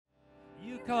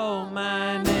call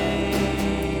my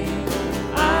name.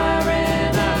 I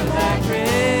ran out of that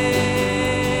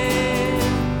grave,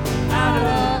 out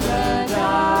of the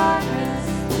darkness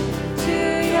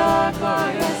to your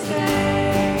glorious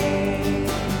day.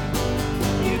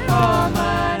 You called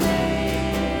my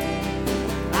name.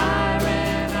 I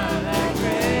ran out of that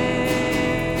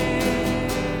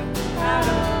grave, out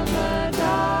of the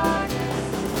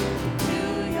darkness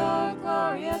to your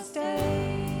glorious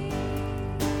day.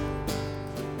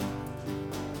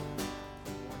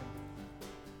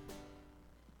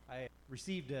 I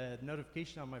received a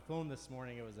notification on my phone this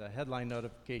morning. It was a headline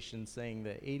notification saying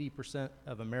that 80%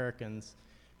 of Americans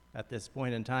at this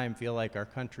point in time feel like our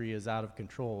country is out of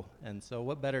control. And so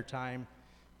what better time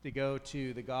to go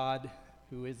to the God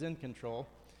who is in control?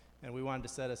 And we wanted to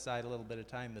set aside a little bit of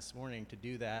time this morning to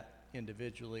do that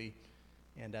individually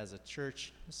and as a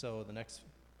church. So the next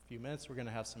few minutes we're going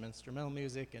to have some instrumental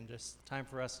music and just time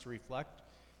for us to reflect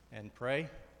and pray.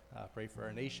 Pray for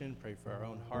our nation, pray for our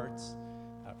own hearts,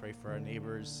 pray for our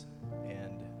neighbors,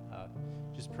 and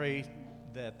just pray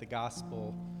that the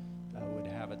gospel would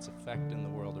have its effect in the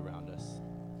world around us.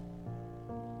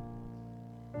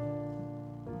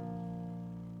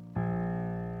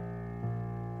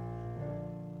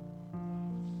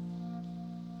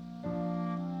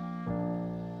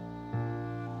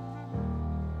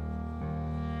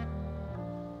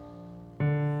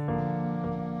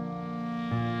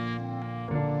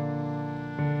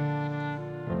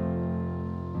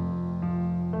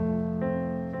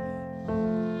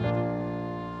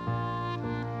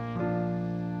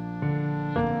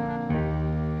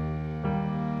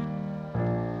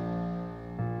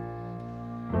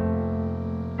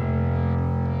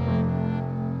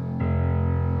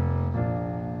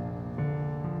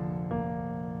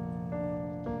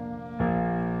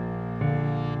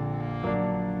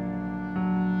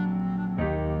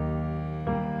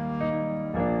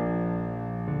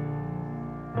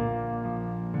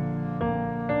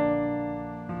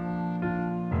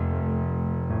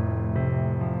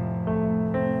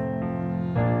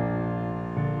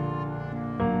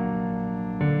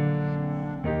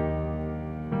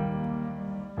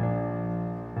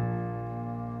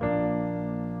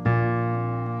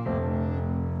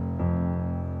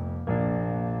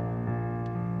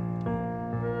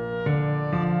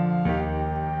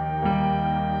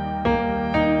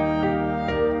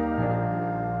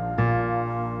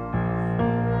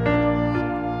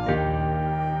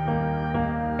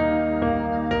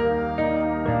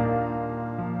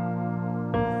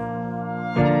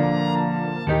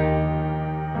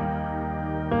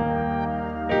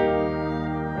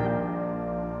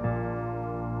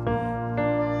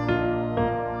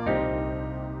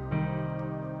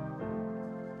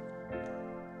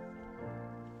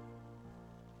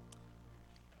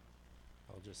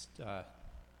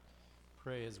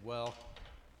 Pray as well.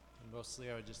 And mostly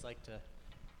I would just like to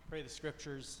pray the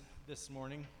scriptures this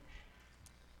morning.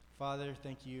 Father,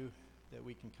 thank you that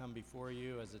we can come before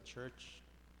you as a church.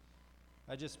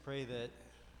 I just pray that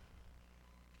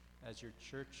as your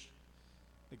church,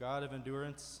 the God of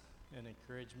endurance and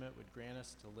encouragement would grant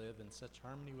us to live in such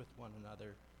harmony with one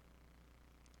another,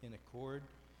 in accord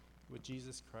with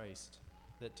Jesus Christ,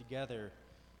 that together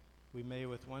we may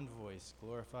with one voice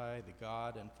glorify the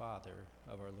God and Father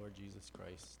of our Lord Jesus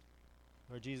Christ.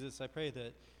 Lord Jesus, I pray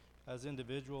that as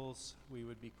individuals we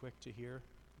would be quick to hear,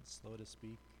 slow to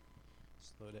speak,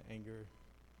 slow to anger.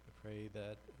 I pray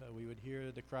that we would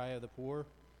hear the cry of the poor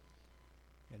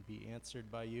and be answered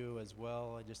by you as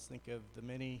well. I just think of the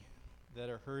many that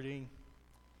are hurting,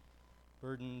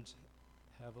 burdened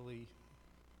heavily,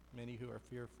 many who are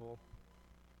fearful.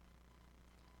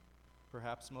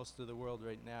 Perhaps most of the world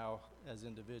right now as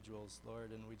individuals,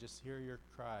 Lord, and we just hear your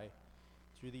cry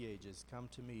through the ages, come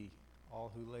to me,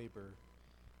 all who labor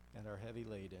and are heavy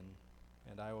laden,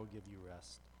 and I will give you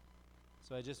rest.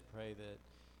 So I just pray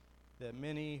that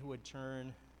many would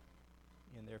turn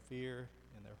in their fear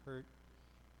and their hurt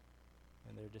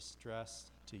and their distress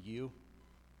to you,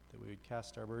 that we would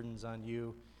cast our burdens on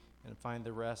you and find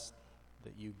the rest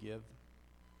that you give.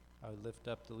 I would lift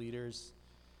up the leaders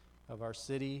of our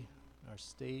city, our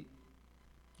state,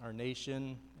 our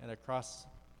nation, and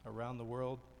around the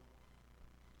world.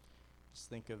 Just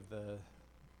think of the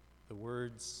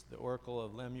words, the oracle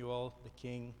of Lemuel, the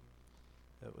king,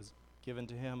 that was given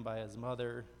to him by his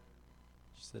mother.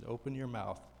 She said, open your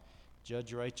mouth,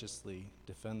 judge righteously,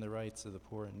 defend the rights of the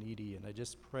poor and needy. And I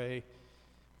just pray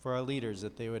for our leaders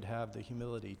that they would have the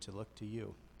humility to look to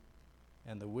you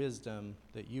and the wisdom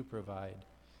that you provide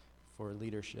for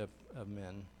leadership of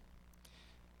men.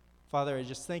 Father, I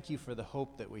just thank you for the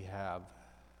hope that we have.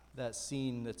 that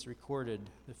scene that's recorded,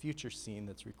 the future scene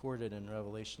that's recorded in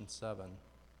Revelation 7.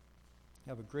 You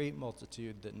have a great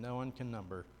multitude that no one can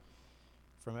number,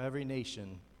 from every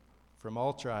nation, from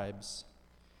all tribes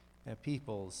and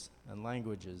peoples and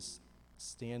languages,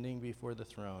 standing before the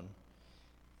throne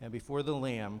and before the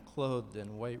Lamb, clothed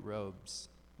in white robes,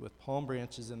 with palm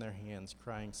branches in their hands,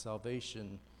 crying,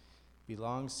 "Salvation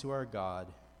belongs to our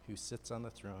God who sits on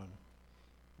the throne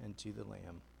and to the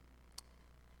Lamb."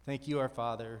 Thank you, our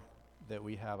Father, that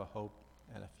we have a hope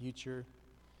and a future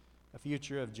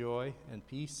of joy and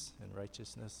peace and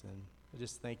righteousness. And I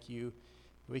just thank you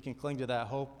that we can cling to that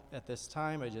hope at this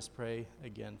time. I just pray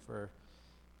again for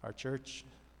our church,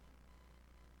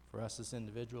 for us as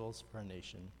individuals, for our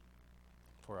nation,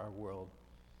 for our world.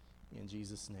 In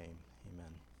Jesus' name,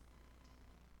 amen.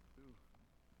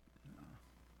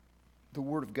 The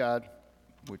Word of God,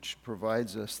 which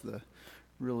provides us the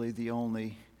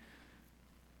only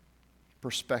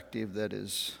perspective that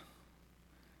is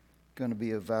going to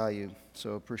be of value.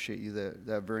 So I appreciate you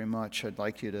that very much. I'd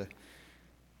like you to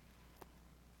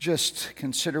just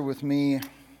consider with me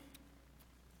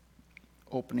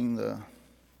opening the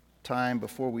time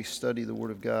before we study the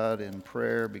Word of God in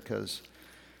prayer, because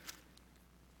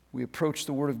we approach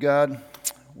the Word of God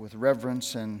with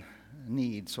reverence and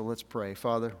need. So let's pray.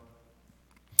 Father,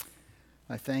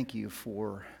 I thank you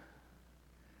for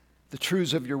the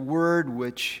truths of your Word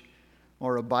which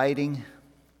are abiding.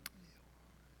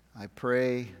 I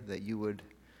pray that you would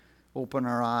open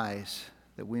our eyes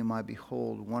that we might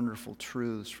behold wonderful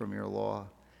truths from your law.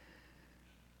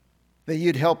 That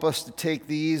you'd help us to take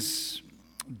these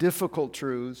difficult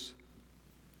truths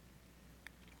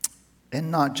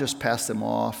and not just pass them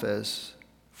off as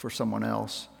for someone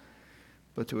else,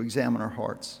 but to examine our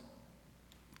hearts.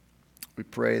 We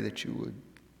pray that you would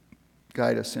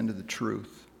guide us into the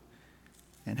truth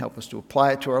and help us to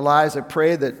apply it to our lives. I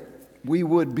pray that we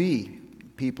would be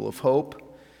people of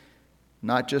hope,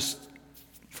 not just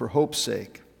for hope's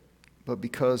sake, but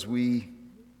because we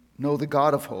know the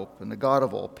God of hope and the God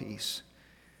of all peace.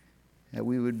 That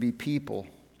we would be people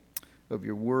of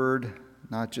your word,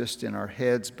 not just in our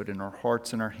heads, but in our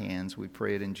hearts and our hands. We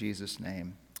pray it in Jesus'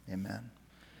 name. Amen.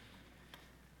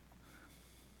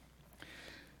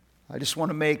 I just want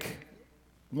to make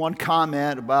one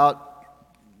comment about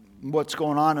what's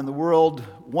going on in the world.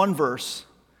 One verse,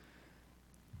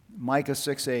 Micah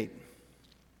 6:8.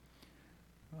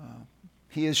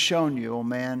 He has shown you, O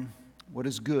man, what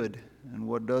is good, and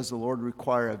what does the Lord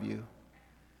require of you,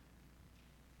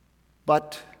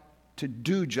 but to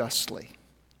do justly,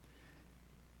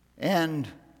 and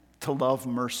to love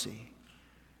mercy,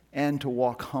 and to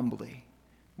walk humbly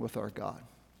with our God.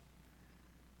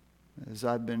 As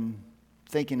I've been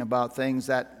thinking about things,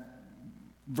 that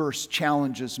verse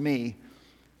challenges me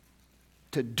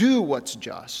to do what's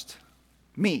just,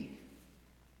 me,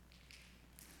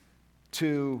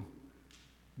 to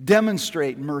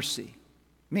demonstrate mercy,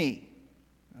 me,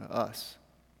 us,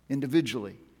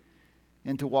 individually,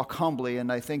 and to walk humbly.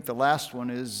 And I think the last one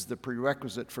is the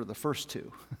prerequisite for the first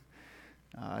two.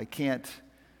 I can't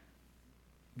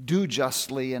do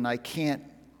justly and I can't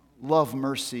love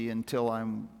mercy until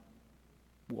I'm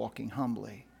walking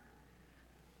humbly.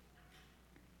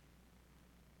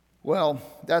 Well,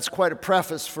 that's quite a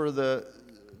preface for the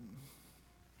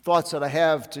thoughts that I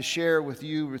have to share with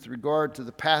you with regard to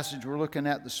the passage we're looking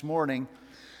at this morning.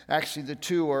 Actually, the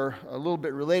two are a little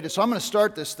bit related. So I'm going to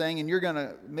start this thing, and you're going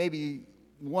to maybe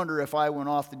wonder if I went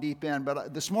off the deep end.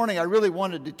 But this morning, I really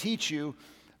wanted to teach you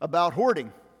about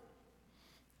hoarding.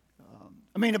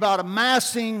 About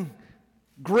amassing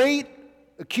great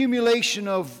accumulation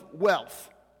of wealth,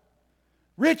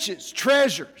 riches,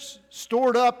 treasures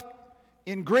stored up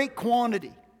in great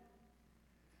quantity.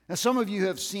 Now, some of you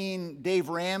have seen Dave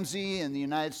Ramsey in the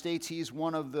United States. He's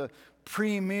one of the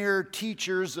premier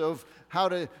teachers of how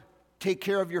to take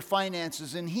care of your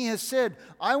finances. And he has said,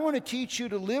 I want to teach you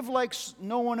to live like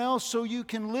no one else so you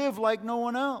can live like no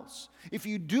one else. If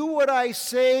you do what I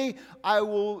say,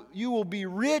 you will be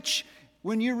rich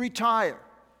when you retire.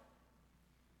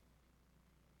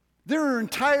 There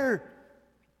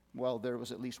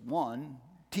was at least one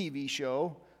TV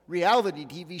show, reality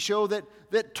TV show,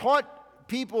 that taught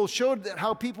people, showed that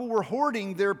how people were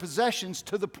hoarding their possessions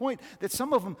to the point that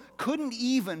some of them couldn't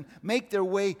even make their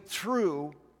way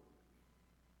through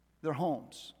their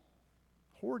homes.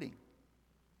 Hoarding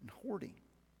and hoarding.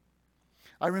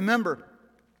 I remember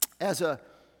as a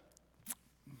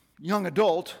young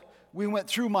adult, we went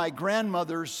through my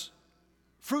grandmother's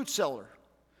fruit cellar.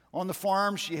 On the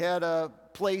farm, she had a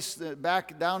place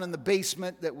back down in the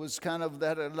basement that was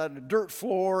that had a dirt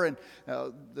floor, and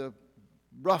the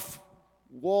rough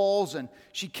walls, and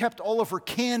she kept all of her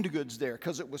canned goods there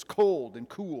because it was cold and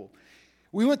cool.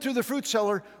 We went through the fruit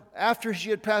cellar after she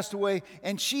had passed away,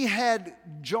 and she had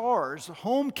jars,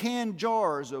 home canned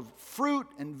jars of fruit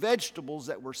and vegetables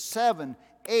that were 7,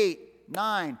 8,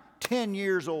 9, 10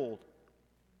 years old.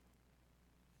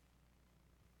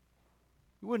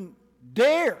 You wouldn't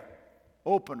dare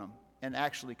open them and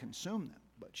actually consume them,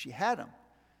 but she had them.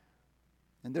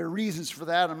 And there are reasons for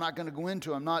that I'm not going to go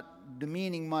into. I'm not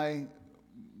demeaning my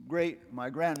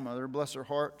grandmother, bless her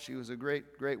heart. She was a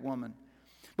great, great woman.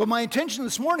 But my intention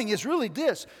this morning is really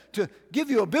this, to give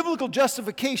you a biblical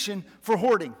justification for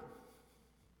hoarding.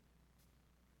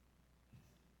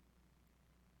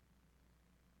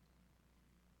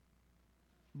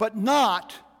 But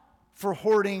not for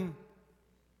hoarding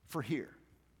for here.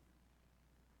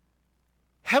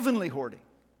 Heavenly hoarding.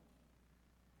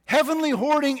 Heavenly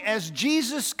hoarding as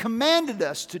Jesus commanded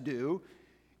us to do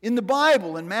in the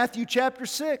Bible in Matthew chapter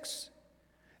 6.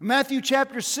 Matthew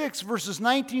chapter 6, verses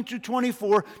 19 through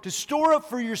 24, to store up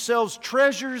for yourselves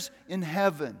treasures in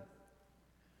heaven,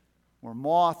 where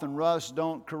moth and rust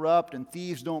don't corrupt and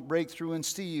thieves don't break through and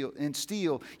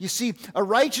steal. You see, a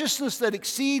righteousness that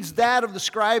exceeds that of the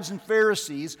scribes and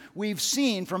Pharisees, we've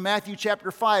seen from Matthew chapter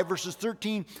 5, verses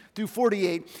 13 through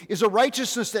 48, is a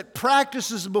righteousness that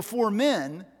practices before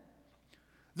men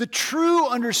the true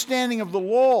understanding of the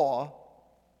law.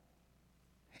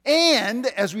 And,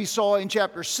 as we saw in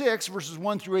chapter 6, verses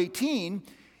 1 through 18,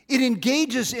 it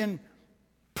engages in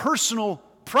personal,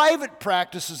 private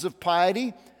practices of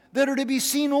piety that are to be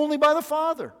seen only by the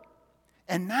Father.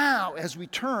 And now, as we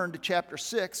turn to chapter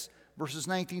 6, verses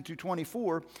 19 through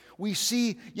 24, we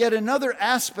see yet another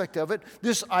aspect of it,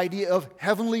 this idea of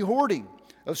heavenly hoarding,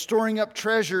 of storing up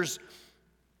treasures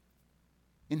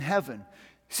in heaven.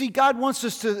 See, God wants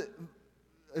us to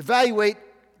evaluate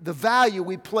the value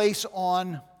we place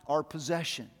on our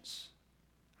possessions.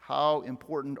 How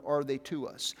important are they to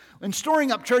us? And storing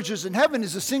up treasures in heaven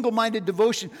is a single-minded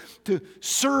devotion to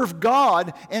serve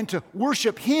God and to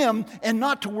worship Him and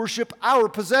not to worship our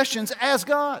possessions as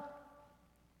God.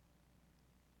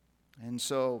 And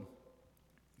so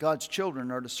God's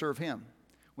children are to serve Him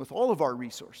with all of our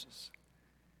resources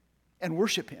and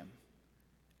worship Him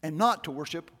and not to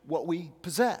worship what we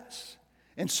possess.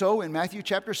 And so in Matthew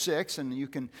chapter 6, and you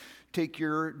can take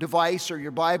your device or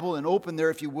your Bible and open there,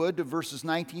 if you would, to verses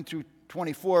 19 through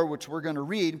 24, which we're going to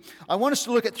read. I want us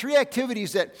to look at three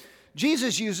activities that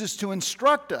Jesus uses to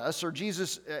instruct us, or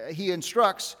He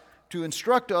instructs to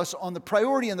instruct us on the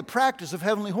priority and the practice of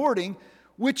heavenly hoarding,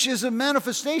 which is a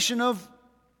manifestation of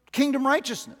kingdom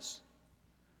righteousness.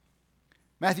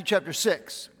 Matthew chapter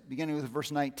 6, beginning with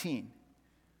verse 19.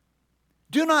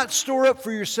 Do not store up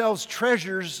for yourselves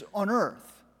treasures on earth,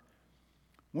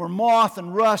 where moth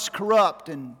and rust corrupt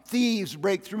and thieves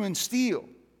break through and steal.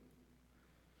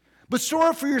 But store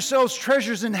up for yourselves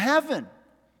treasures in heaven,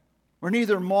 where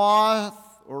neither moth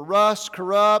or rust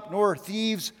corrupt, nor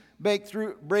thieves break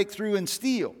through and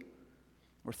steal.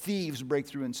 Or thieves break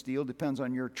through and steal, depends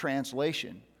on your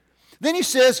translation. Then he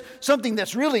says something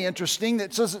that's really interesting,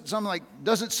 that says something like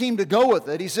doesn't seem to go with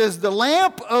it. He says, the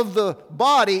lamp of the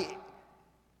body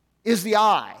is the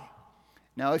eye.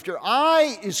 Now, if your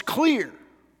eye is clear,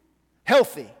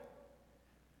 healthy,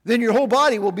 then your whole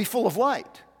body will be full of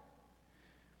light.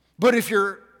 But if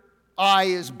your eye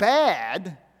is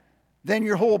bad, then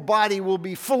your whole body will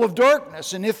be full of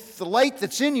darkness. And if the light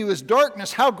that's in you is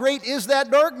darkness, how great is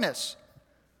that darkness?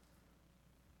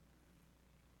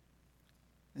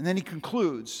 And then he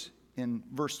concludes in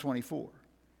verse 24.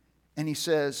 And he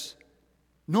says,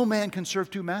 no man can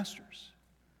serve two masters.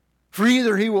 For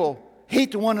either he will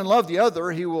hate the one and love the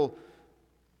other, he will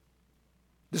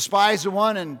despise the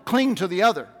one and cling to the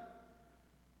other.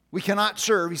 We cannot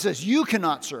serve. He says, you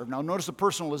cannot serve. Now notice the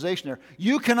personalization there.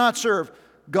 You cannot serve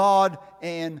God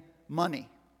and money,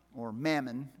 or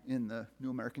mammon in the New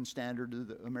American Standard,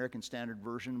 the American Standard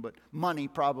Version, but money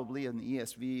probably in the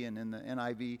ESV and in the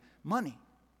NIV, money.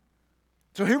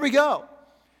 So here we go.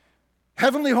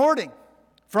 Heavenly hoarding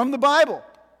from the Bible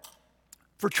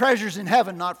for treasures in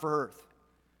heaven, not for earth.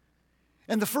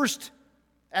 And the first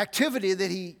activity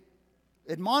that he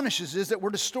admonishes is that we're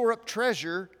to store up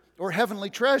treasure or heavenly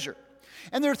treasure.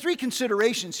 And there are three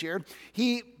considerations here.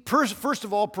 He, first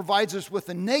of all, provides us with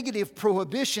a negative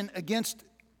prohibition against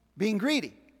being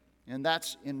greedy. And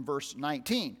that's in verse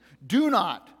 19. Do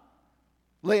not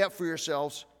lay up for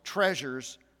yourselves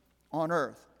treasures on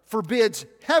earth. Forbids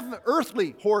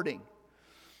earthly hoarding.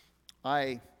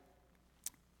 I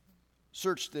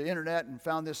searched the internet and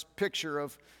found this picture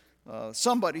of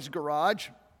somebody's garage.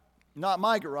 Not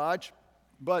my garage,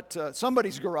 but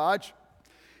somebody's garage.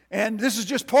 And this is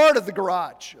just part of the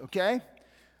garage, okay?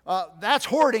 That's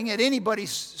hoarding at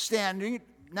anybody's standing.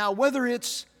 Now, whether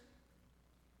it's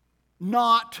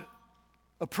not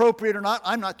appropriate or not,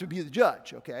 I'm not to be the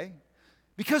judge, okay?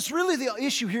 Because really the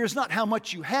issue here is not how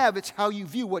much you have, it's how you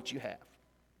view what you have.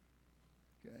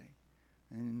 Okay?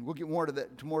 And we'll get more to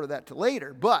that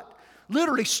later. But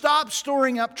literally, stop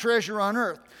storing up treasure on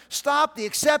earth. Stop the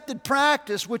accepted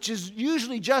practice, which is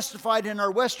usually justified in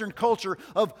our Western culture,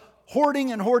 of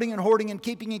hoarding and hoarding and hoarding and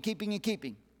keeping and keeping and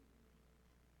keeping.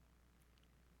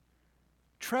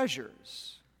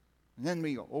 Treasures. And then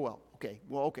we go, oh, well,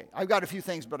 okay. I've got a few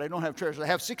things, but I don't have treasures. I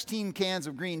have 16 cans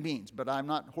of green beans, but I'm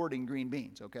not hoarding green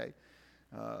beans, okay?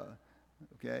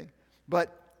 Okay?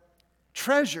 But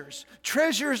treasures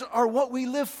are what we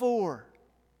live for.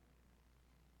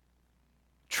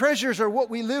 Treasures are what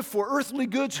we live for. Earthly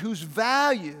goods whose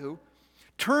value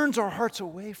turns our hearts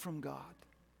away from God,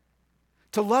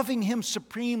 to loving Him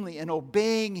supremely and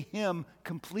obeying Him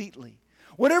completely.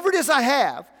 Whatever it is I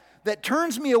have that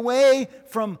turns me away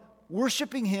from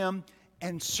worshiping Him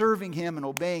and serving Him and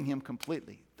obeying Him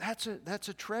completely, that's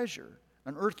a treasure,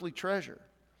 an earthly treasure.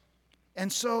 And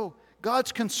so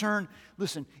God's concern,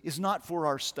 listen, is not for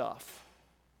our stuff.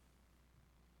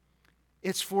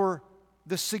 It's for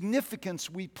the significance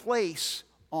we place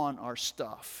on our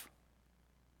stuff.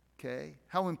 Okay?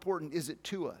 How important is it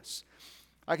to us?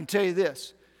 I can tell you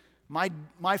this.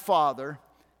 My father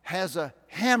has a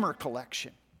hammer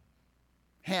collection.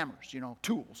 Hammers,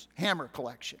 tools. Hammer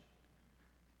collection.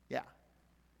 Yeah.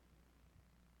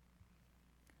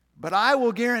 But I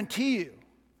will guarantee you,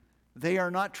 they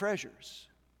are not treasures.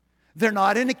 They're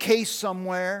not in a case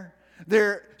somewhere.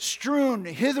 They're strewn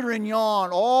hither and yon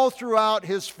all throughout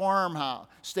his farmhouse.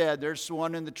 Instead, there's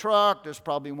one in the truck, there's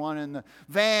probably one in the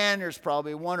van, there's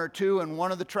probably one or two in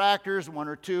one of the tractors, one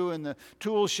or two in the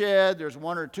tool shed, there's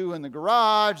one or two in the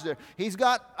garage. He's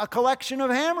got a collection of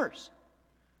hammers.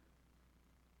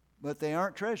 But they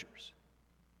aren't treasures.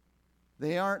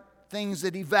 They aren't things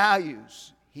that he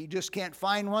values. He just can't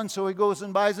find one, so he goes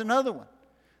and buys another one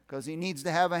because he needs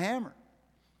to have a hammer.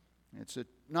 It's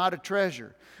not a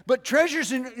treasure. But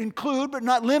treasures include, but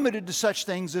not limited to, such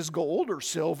things as gold or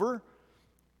silver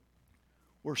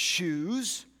or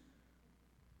shoes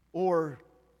or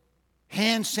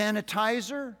hand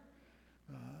sanitizer,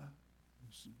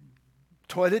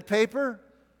 toilet paper,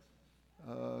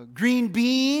 green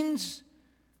beans,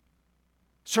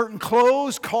 certain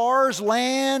clothes, cars,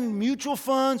 land, mutual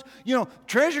funds.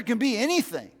 Treasure can be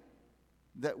anything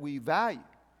that we value.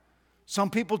 Some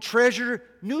people treasure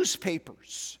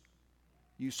newspapers.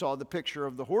 You saw the picture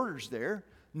of the hoarders there.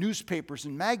 Newspapers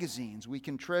and magazines. We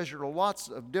can treasure lots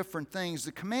of different things.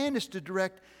 The command is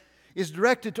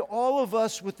directed to all of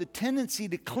us with the tendency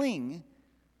to cling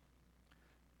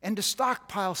and to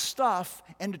stockpile stuff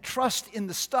and to trust in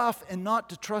the stuff and not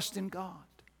to trust in God.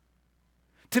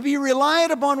 To be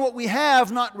reliant upon what we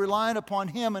have, not reliant upon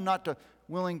Him, and not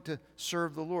willing to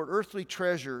serve the Lord. Earthly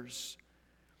treasures,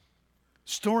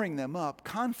 storing them up,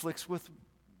 conflicts with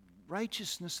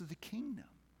righteousness of the kingdom,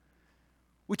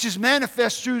 which is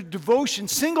manifest through devotion,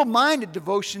 single-minded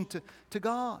devotion to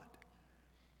God.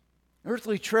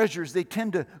 Earthly treasures, they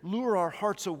tend to lure our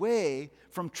hearts away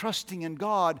from trusting in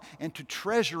God and to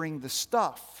treasuring the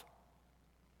stuff.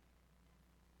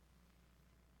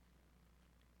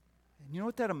 And you know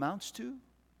what that amounts to?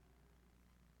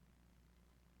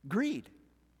 Greed.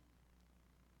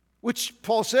 Which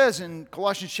Paul says in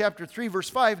Colossians chapter 3, verse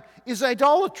 5, is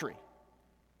idolatry.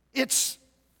 It's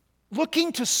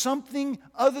looking to something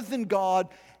other than God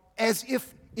as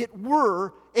if it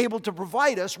were able to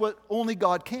provide us what only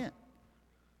God can.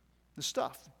 The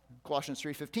stuff. Colossians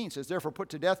 3:15 says, therefore put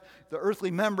to death your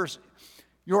earthly members,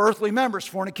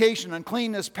 fornication,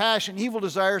 uncleanness, passion, evil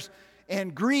desires,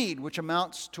 and greed, which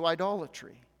amounts to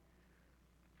idolatry.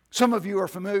 Some of you are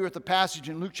familiar with the passage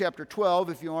in Luke chapter 12.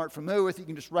 If you aren't familiar with it, you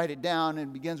can just write it down, and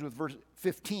it begins with verse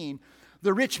 15.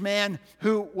 The rich man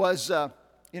who was,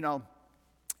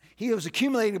 he was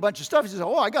accumulating a bunch of stuff. He says,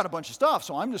 I got a bunch of stuff,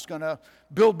 so I'm just going to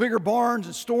build bigger barns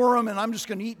and store them, and I'm just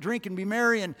going to eat, drink, and be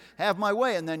merry and have my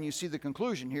way. And then you see the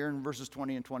conclusion here in verses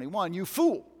 20 and 21. You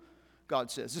fool,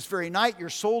 God says, this very night your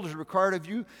soul is required of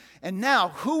you. And now,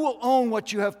 who will own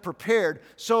what you have prepared?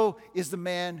 So is the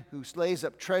man who lays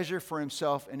up treasure for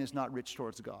himself and is not rich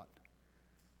towards God.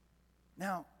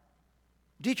 Now,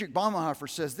 Dietrich Bonhoeffer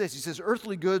says this. He says,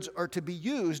 earthly goods are to be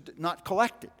used, not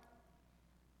collected.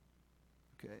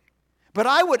 Okay. But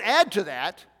I would add to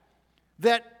that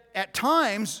at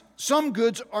times, some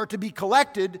goods are to be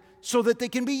collected so that they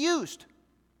can be used.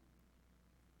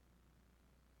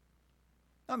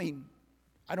 I mean,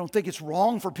 I don't think it's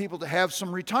wrong for people to have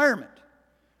some retirement.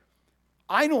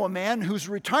 I know a man whose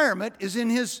retirement is in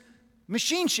his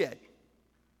machine shed.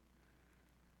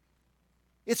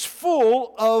 It's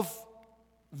full of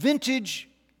vintage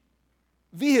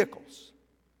vehicles.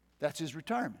 That's his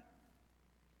retirement.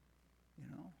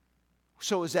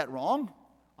 So is that wrong?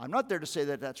 I'm not there to say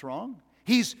that that's wrong.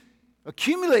 He's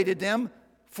accumulated them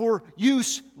for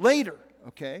use later.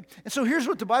 Okay? And so here's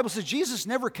what the Bible says. Jesus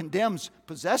never condemns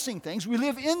possessing things. We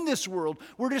live in this world.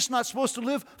 We're just not supposed to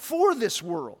live for this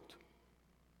world.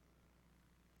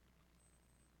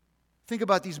 Think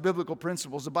about these biblical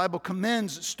principles. The Bible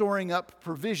commends storing up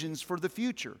provisions for the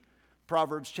future.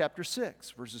 Proverbs chapter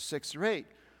 6, verses 6 through 8.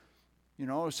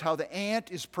 It's how the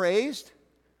ant is praised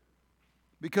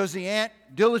because the ant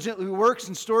diligently works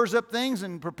and stores up things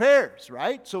and prepares,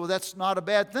 right? So that's not a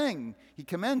bad thing. He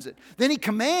commends it. Then he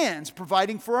commands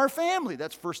providing for our family.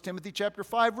 That's 1 Timothy chapter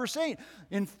 5, verse 8.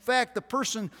 In fact, the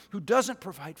person who doesn't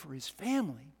provide for his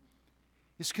family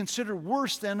is considered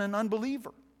worse than an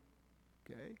unbeliever.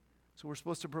 Okay? So we're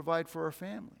supposed to provide for our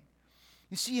family.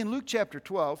 You see, in Luke chapter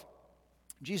 12,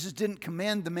 Jesus didn't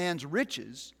commend the man's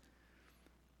riches,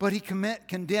 but he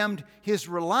condemned his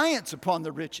reliance upon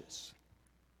the riches.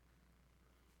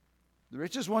 The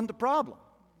riches wasn't the problem.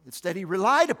 It's that he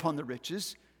relied upon the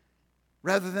riches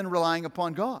rather than relying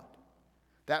upon God.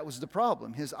 That was the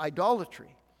problem, his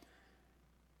idolatry.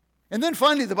 And then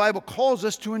finally, the Bible calls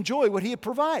us to enjoy what he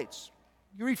provides.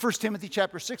 You read 1 Timothy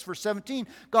chapter 6, verse 17,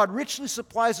 God richly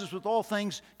supplies us with all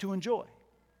things to enjoy.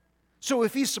 So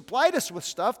if he supplied us with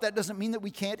stuff, that doesn't mean that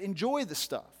we can't enjoy the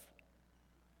stuff.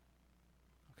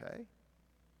 Okay?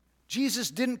 Jesus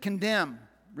didn't condemn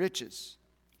riches.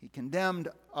 He condemned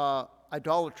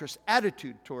idolatrous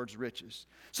attitude towards riches.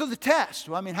 So the test,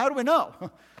 how do I know?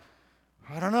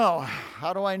 I don't know.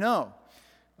 How do I know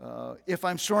if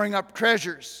I'm storing up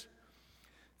treasures?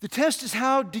 The test is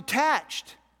how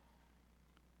detached,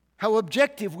 how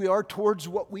objective we are towards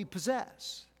what we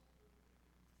possess.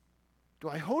 Do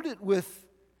I hold it with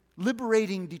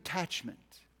liberating detachment?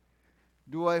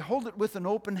 Do I hold it with an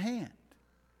open hand?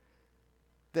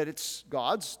 That it's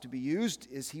God's to be used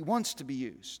as he wants to be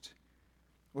used?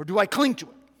 Or do I cling to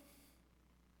it?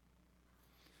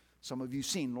 Some of you have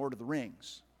seen Lord of the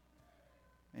Rings,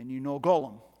 and you know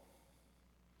Gollum.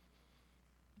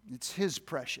 It's his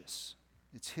precious.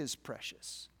 It's his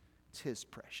precious. It's his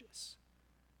precious.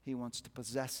 He wants to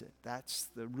possess it. That's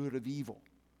the root of evil.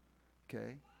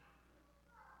 Okay?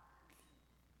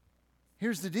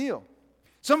 Here's the deal.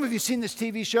 Some of you have seen this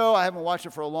TV show. I haven't watched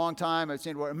it for a long time. I've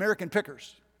seen American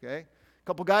Pickers. Okay? A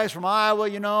couple guys from Iowa,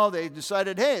 they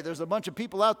decided, hey, there's a bunch of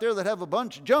people out there that have a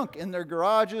bunch of junk in their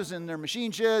garages and their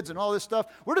machine sheds and all this stuff.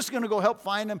 We're just going to go help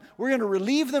find them. We're going to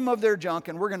relieve them of their junk,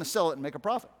 and we're going to sell it and make a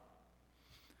profit.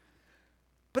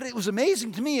 But it was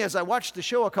amazing to me as I watched the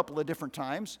show a couple of different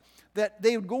times that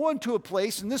they would go into a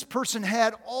place and this person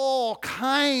had all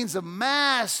kinds of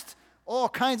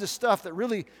stuff that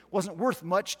really wasn't worth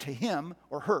much to him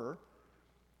or her.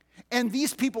 And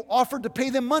these people offered to pay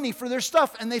them money for their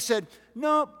stuff. And they said,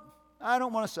 no, I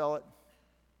don't want to sell it.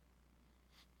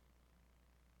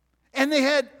 And they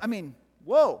had,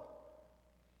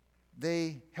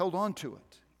 they held on to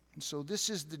it. And so this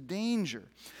is the danger.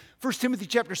 1 Timothy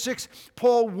chapter 6,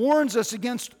 Paul warns us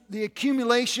against the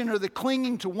accumulation or the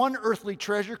clinging to one earthly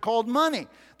treasure called money.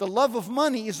 The love of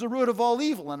money is the root of all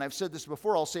evil. And I've said this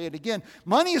before, I'll say it again.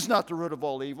 Money is not the root of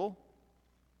all evil.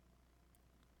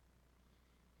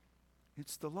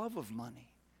 It's the love of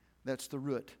money that's the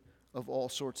root of all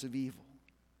sorts of evil.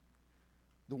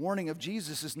 The warning of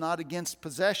Jesus is not against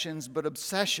possessions, but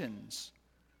obsessions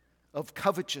of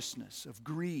covetousness, of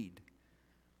greed,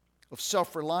 of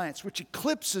self-reliance, which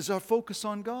eclipses our focus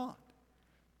on God.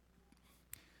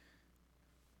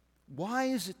 Why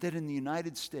is it that in the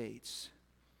United States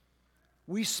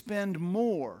we spend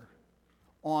more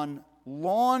on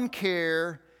lawn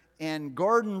care and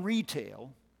garden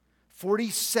retail,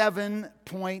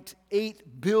 $47.8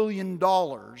 billion,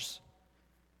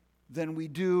 than we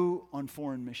do on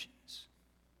foreign missions?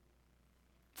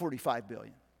 $45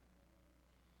 billion.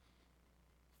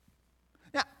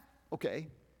 Now, okay,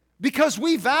 because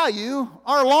we value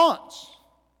our lawns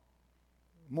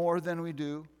more than we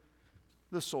do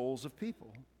the souls of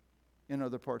people in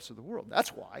other parts of the world. That's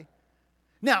why.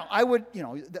 Now, I would,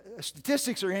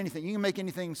 statistics or anything, you can make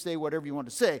anything say whatever you want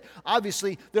to say.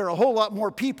 Obviously, there are a whole lot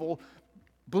more people,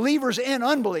 believers and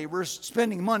unbelievers,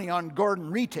 spending money on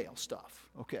garden retail stuff,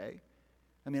 okay?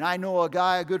 I know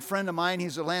a good friend of mine,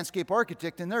 he's a landscape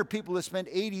architect, and there are people that spend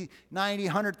 $80,000, $90,000,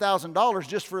 $100,000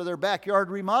 just for their backyard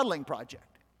remodeling project.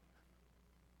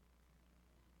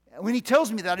 When he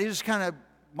tells me that, I just kind of,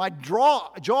 my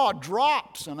jaw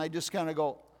drops, and I just kind of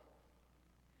go,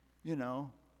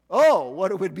 Oh,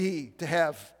 what it would be to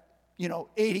have,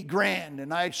 80 grand,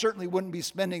 and I certainly wouldn't be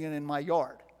spending it in my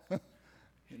yard.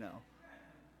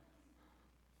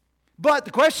 But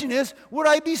the question is, would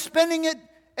I be spending it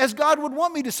as God would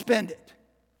want me to spend it?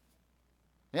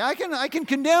 Yeah, I can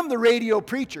condemn the radio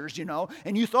preachers,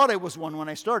 and you thought I was one when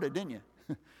I started, didn't you?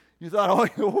 You thought,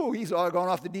 he's all gone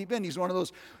off the deep end. He's one of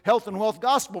those health and wealth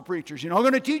gospel preachers. I'm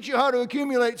going to teach you how to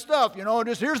accumulate stuff.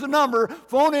 Just here's the number,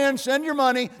 phone in, send your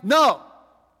money. No.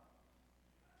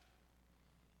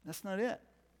 That's not it.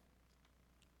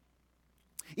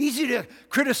 Easy to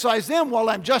criticize them while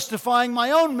I'm justifying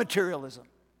my own materialism.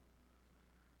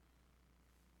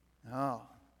 No.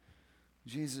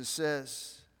 Jesus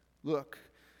says, look,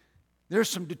 there's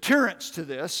some deterrence to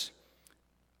this.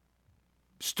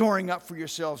 Storing up for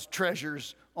yourselves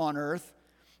treasures on earth.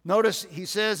 Notice he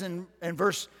says in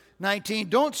verse 19,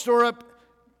 don't store up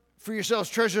for yourselves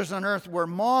treasures on earth where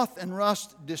moth and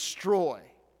rust destroy.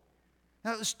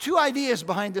 Now, there's two ideas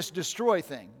behind this destroy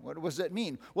thing. What does that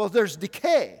mean? Well, there's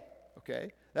decay.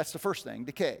 Okay, that's the first thing,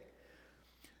 decay.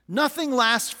 Nothing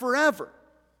lasts forever.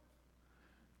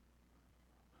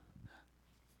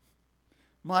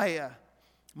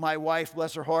 My wife,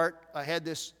 bless her heart, I had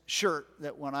this shirt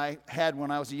that when I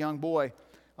was a young boy.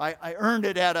 I earned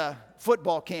it at a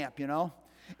football camp,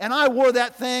 And I wore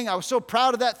that thing. I was so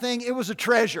proud of that thing. It was a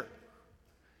treasure.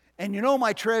 And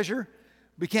my treasure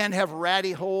began to have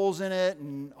ratty holes in it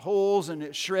and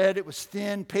it shred. It was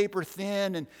thin, paper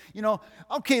thin. And,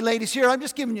 okay, ladies, here, I'm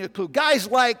just giving you a clue. Guys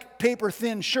like paper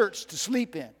thin shirts to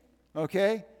sleep in,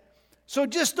 okay? So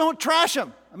just don't trash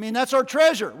them. That's our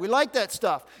treasure. We like that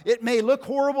stuff. It may look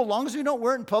horrible. As long as we don't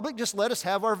wear it in public, just let us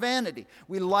have our vanity.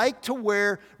 We like to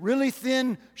wear really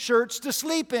thin shirts to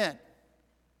sleep in.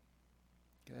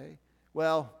 Okay?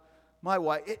 Well, my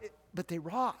wife, but they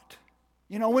rot.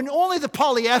 When only the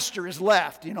polyester is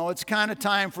left, it's kind of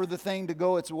time for the thing to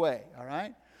go its way, all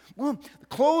right? Well, the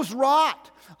clothes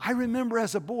rot. I remember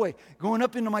as a boy going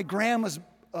up into my grandma's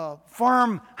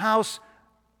farmhouse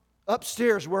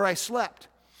upstairs where I slept.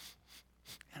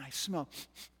 And I smelled.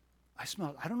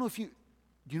 I don't know do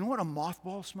you know what a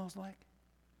mothball smells like?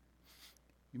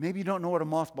 Maybe you don't know what a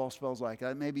mothball smells like.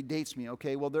 That maybe dates me.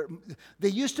 Okay, well, they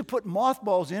used to put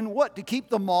mothballs in, what? To keep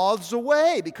the moths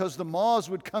away, because the moths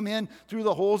would come in through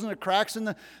the holes and the cracks in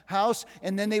the house,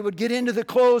 and then they would get into the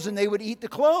clothes, and they would eat the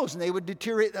clothes, and they would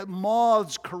deteriorate. The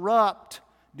moths corrupt.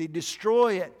 They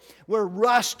destroy it. Where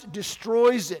rust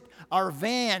destroys it. Our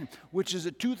van, which is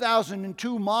a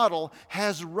 2002 model,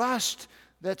 has rust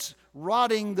that's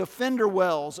rotting the fender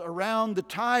wells around the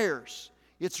tires.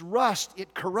 It's rust.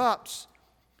 It corrupts.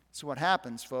 That's what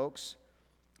happens, folks.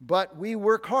 But we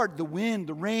work hard. The wind,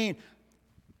 the rain. You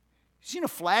seen a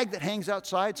flag that hangs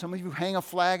outside? Some of you hang a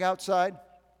flag outside.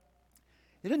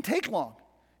 It doesn't take long.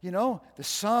 The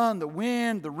sun, the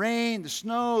wind, the rain, the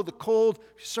snow, the cold,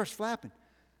 it starts flapping.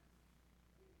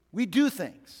 We do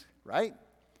things, right?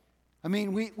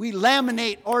 We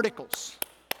laminate articles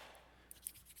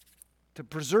to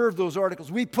preserve those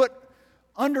articles. We put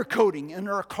undercoating in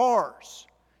our cars.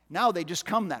 Now they just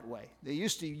come that way. They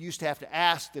used to have to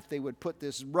ask if they would put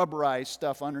this rubberized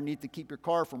stuff underneath to keep your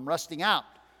car from rusting out.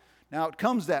 Now it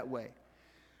comes that way.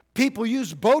 People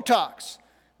use Botox.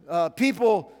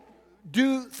 People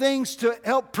do things to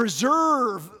help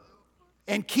preserve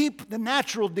and keep the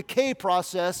natural decay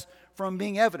process from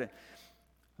being evident.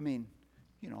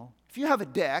 If you have a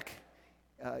deck,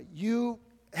 you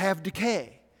have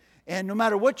decay. And no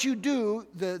matter what you do,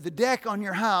 the deck on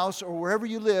your house or wherever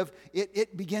you live,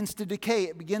 it begins to decay.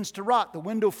 It begins to rot. The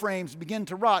window frames begin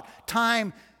to rot.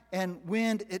 Time and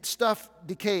wind, stuff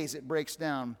decays. It breaks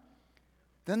down.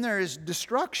 Then there is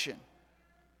destruction.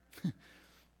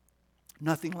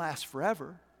 Nothing lasts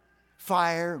forever.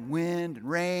 Fire and wind and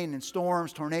rain and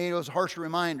storms, tornadoes, harsh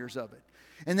reminders of it.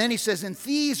 And then he says, and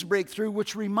thieves break through,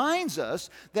 which reminds us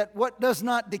that what does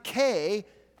not decay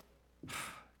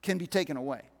can be taken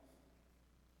away.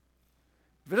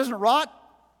 If it doesn't rot,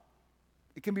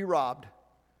 it can be robbed.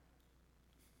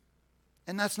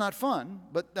 And that's not fun,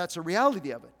 but that's a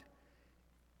reality of it.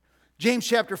 James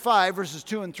chapter 5, verses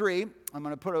 2 and 3, we're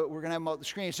going to have them on the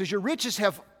screen. It says, your riches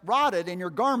have rotted and your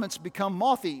garments become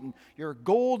moth-eaten. Your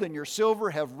gold and your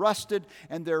silver have rusted,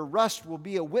 and their rust will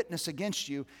be a witness against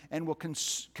you and will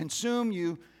consume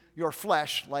your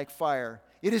flesh like fire.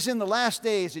 It is in the last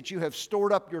days that you have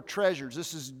stored up your treasures.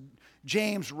 This is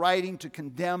James writing to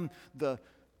condemn the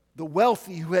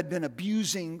wealthy who had been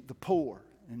abusing the poor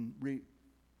and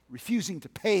refusing to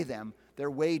pay them their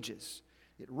wages.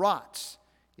 It rots.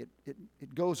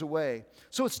 It goes away.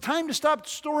 So it's time to stop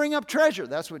storing up treasure.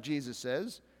 That's what Jesus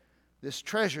says. This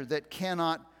treasure that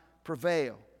cannot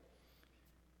prevail.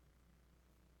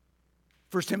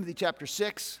 1 Timothy chapter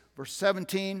 6, verse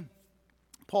 17,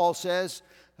 Paul says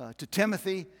to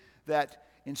Timothy that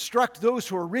instruct those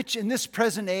who are rich in this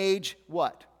present age,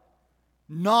 what?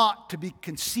 Not to be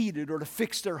conceited or to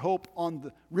fix their hope on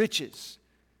the riches.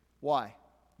 Why?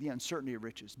 The uncertainty of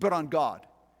riches, but on God,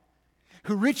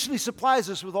 who richly supplies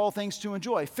us with all things to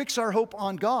enjoy. Fix our hope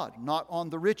on God, not on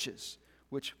the riches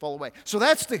which fall away. So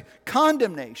that's the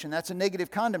condemnation. That's a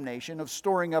negative condemnation of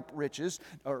storing up riches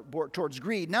or towards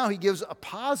greed. Now he gives a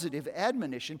positive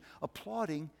admonition,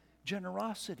 applauding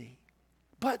generosity.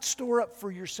 But store up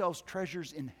for yourselves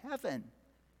treasures in heaven,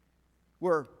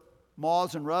 where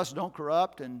moths and rust don't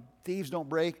corrupt and thieves don't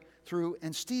break through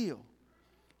and steal.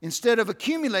 Instead of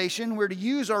accumulation, we're to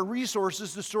use our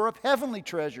resources to store up heavenly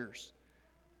treasures.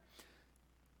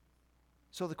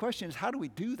 So the question is, how do we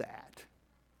do that?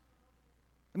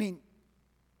 I mean,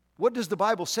 what does the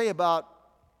Bible say about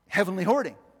heavenly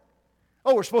hoarding?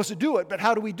 Oh, we're supposed to do it, but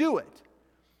how do we do it?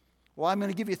 Well, I'm going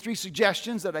to give you 3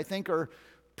 suggestions that I think are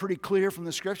pretty clear from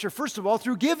the Scripture. First of all,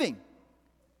 through giving.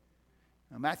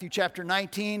 Now, Matthew chapter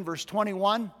 19, verse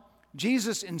 21,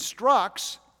 Jesus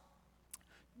instructs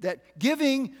that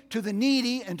giving to the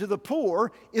needy and to the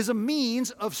poor is a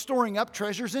means of storing up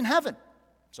treasures in heaven.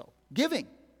 So, giving.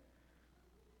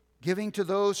 Giving to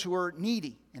those who are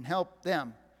needy and help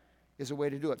them is a way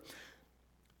to do it.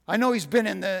 I know he's been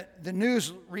in the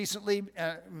news recently,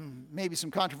 maybe some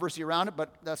controversy around it,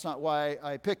 but that's not why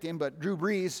I picked him. But Drew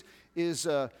Brees is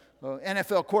an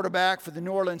NFL quarterback for the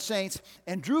New Orleans Saints.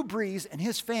 And Drew Brees and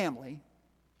his family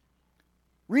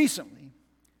recently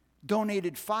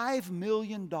donated $5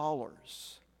 million.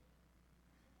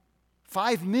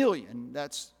 $5 million,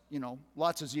 that's,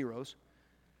 lots of zeros,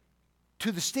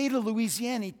 to the state of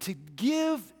Louisiana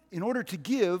in order to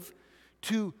give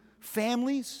to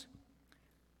families,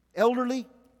 elderly,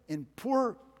 and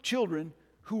poor children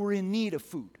who were in need of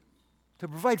food, to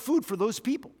provide food for those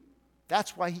people.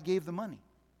 That's why he gave the money.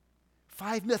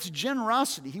 That's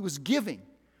generosity. He was giving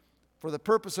for the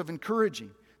purpose of encouraging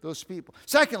those people.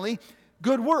 Secondly,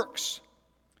 good works.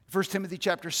 1 Timothy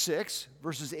chapter 6,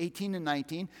 verses 18 and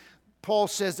 19, Paul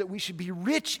says that we should be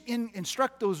rich in,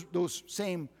 instruct those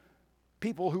same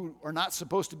people who are not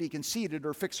supposed to be conceited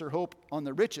or fix their hope on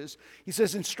the riches. He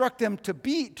says, instruct them to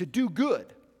do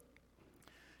good,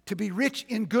 to be rich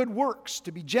in good works,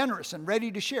 to be generous and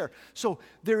ready to share. So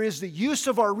there is the use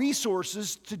of our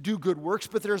resources to do good works,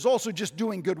 but there's also just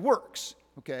doing good works,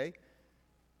 okay?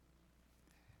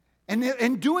 And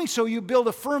in doing so, you build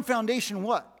a firm foundation,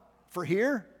 what? For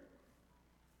here?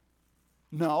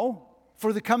 No,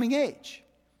 for the coming age.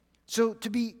 So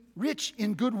to be rich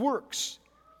in good works.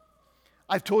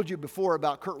 I've told you before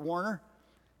about Kurt Warner,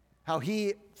 how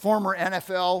he, former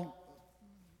NFL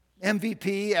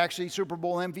MVP, actually Super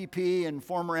Bowl MVP, and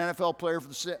former NFL player for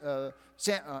the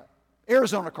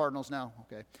Arizona Cardinals now,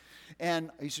 okay. And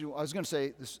I was going to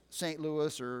say St.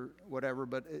 Louis or whatever,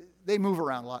 but they move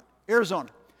around a lot. Arizona.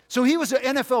 So he was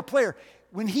an NFL player.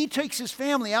 When he takes his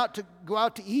family out to go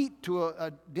out to eat to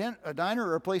a diner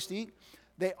or a place to eat,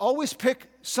 they always pick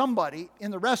somebody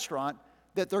in the restaurant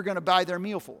that they're going to buy their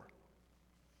meal for.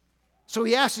 So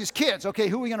he asks his kids, okay,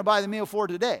 who are we going to buy the meal for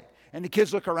today? And the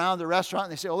kids look around the restaurant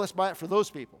and they say, oh, let's buy it for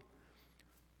those people.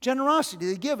 Generosity,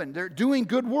 they're given. They're doing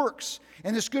good works.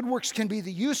 And this good works can be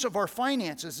the use of our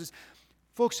finances.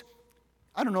 Folks,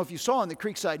 I don't know if you saw in the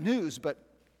Creekside News, but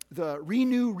the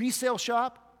Renew Resale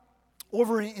Shop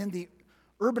over in the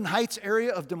Urban Heights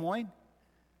area of Des Moines,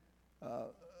 a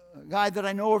guy that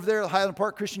I know over there, the Highland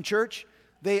Park Christian Church,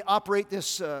 they operate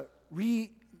this Renew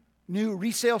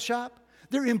Resale Shop.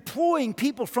 They're employing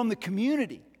people from the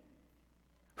community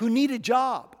who need a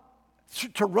job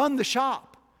to run the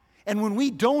shop. And when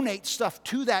we donate stuff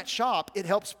to that shop, it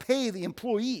helps pay the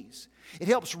employees. It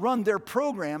helps run their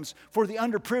programs for the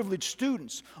underprivileged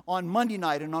students on Monday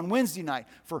night and on Wednesday night,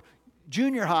 for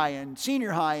junior high and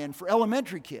senior high and for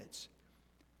elementary kids.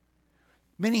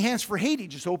 Many Hands for Haiti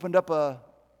just opened up a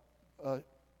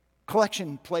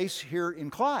collection place here in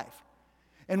Clive.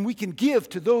 And we can give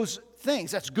to those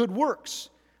things. That's good works.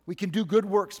 We can do good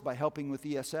works by helping with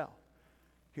ESL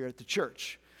here at the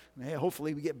church.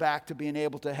 Hopefully we get back to being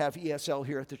able to have ESL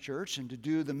here at the church and to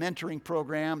do the mentoring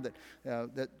program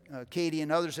that Katie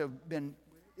and others have been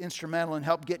instrumental in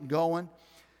help getting going.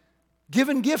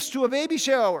 Giving gifts to a baby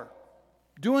shower.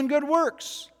 Doing good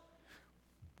works.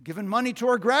 Giving money to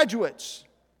our graduates.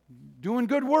 Doing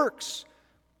good works.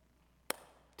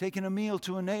 Taking a meal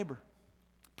to a neighbor.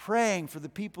 Praying for the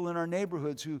people in our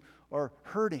neighborhoods who are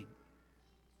hurting.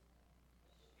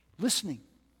 Listening.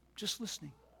 Just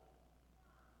listening.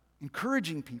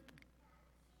 Encouraging people.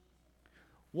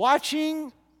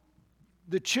 Watching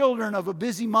the children of a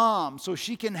busy mom so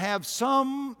she can have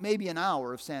some, maybe an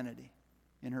hour of sanity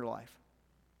in her life.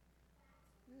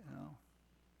 You know?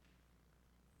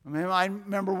 I mean, I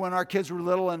remember when our kids were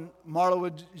little and Marla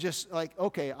would just like,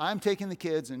 okay, I'm taking the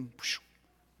kids and,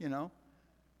 you know,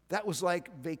 that was like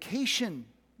vacation,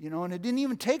 you know, and it didn't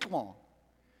even take long.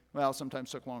 Well,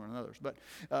 sometimes took longer than others, but,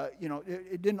 you know,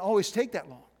 it didn't always take that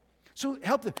long. So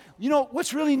help them. You know,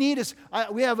 what's really neat is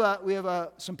we have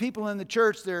some people in the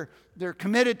church, they're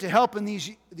committed to helping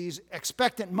these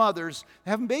expectant mothers,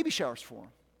 having baby showers for them.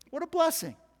 What a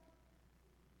blessing.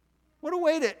 What a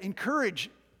way to encourage,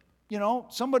 you know,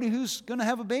 somebody who's going to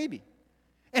have a baby.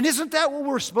 And isn't that what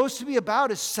we're supposed to be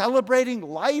about, is celebrating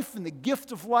life and the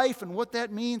gift of life and what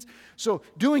that means? So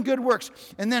doing good works.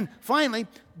 And then finally,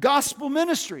 gospel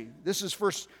ministry. This is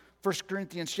 1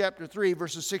 Corinthians chapter 3,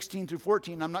 verses 16 through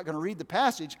 14. I'm not going to read the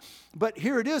passage, but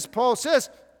here it is. Paul says,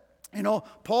 you know,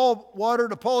 Paul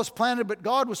watered, Apollos planted, but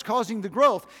God was causing the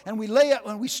growth. And we lay up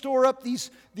and we store up these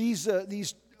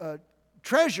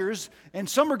treasures, and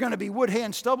some are going to be wood, hay,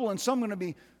 and stubble, and some are going to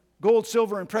be gold,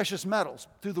 silver, and precious metals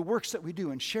through the works that we do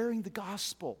in sharing the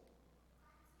gospel.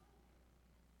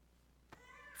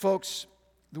 Folks,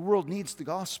 the world needs the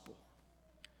gospel.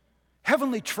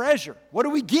 Heavenly treasure. What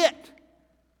do we get?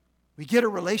 We get a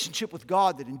relationship with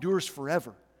God that endures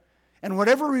forever. And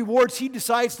whatever rewards He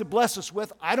decides to bless us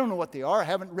with, I don't know what they are. I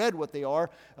haven't read what they are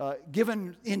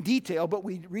given in detail, but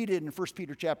we read it in 1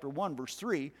 Peter chapter 1, verse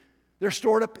 3. They're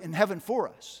stored up in heaven for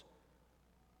us.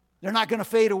 They're not going to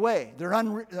fade away. They're not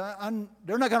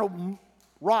going to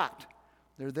rot.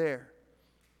 They're there.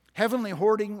 Heavenly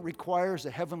hoarding requires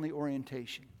a heavenly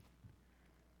orientation.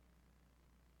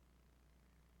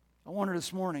 I wonder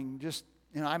this morning, just,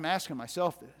 you know, I'm asking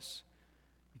myself this.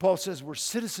 Paul says we're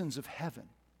citizens of heaven.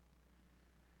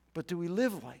 But do we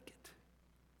live like it?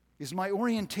 Is my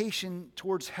orientation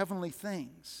towards heavenly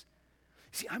things?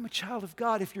 See, I'm a child of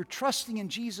God. If you're trusting in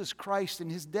Jesus Christ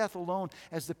and His death alone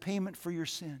as the payment for your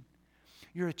sin,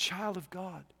 you're a child of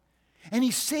God. And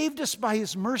He saved us by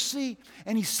His mercy,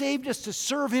 and He saved us to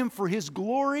serve Him for His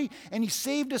glory, and He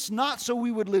saved us not so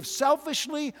we would live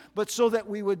selfishly, but so that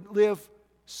we would live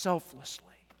selflessly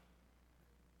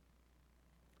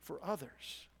for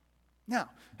others. Now,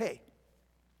 hey,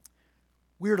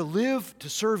 we're to live to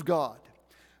serve God.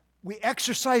 We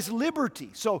exercise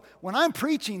liberty. So when I'm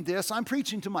preaching this, I'm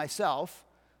preaching to myself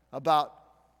about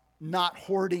not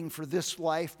hoarding for this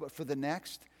life, but for the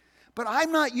next. But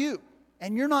I'm not you,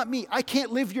 and you're not me. I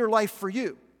can't live your life for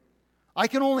you. I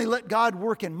can only let God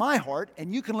work in my heart,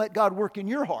 and you can let God work in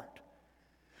your heart.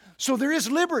 So there is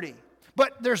liberty,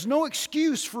 but there's no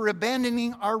excuse for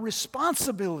abandoning our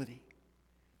responsibility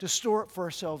to store up for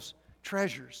ourselves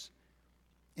treasures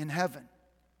in heaven.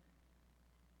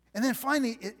 And then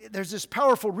finally, there's this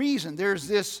powerful reason. There's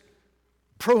this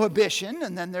prohibition,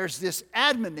 and then there's this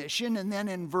admonition, and then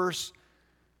in verse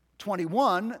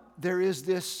 21, there is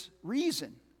this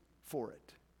reason for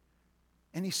it.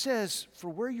 And he says, for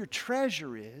where your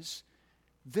treasure is,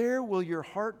 there will your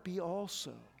heart be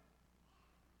also.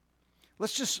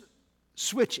 Let's just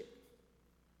switch it.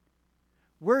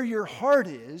 Where your heart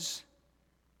is,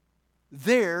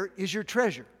 there is your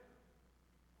treasure.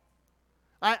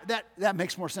 That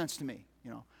makes more sense to me,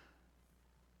 you know.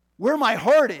 Where my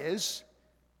heart is,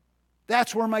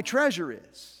 that's where my treasure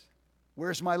is.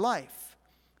 Where's my life?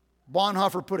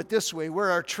 Bonhoeffer put it this way: where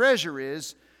our treasure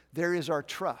is, there is our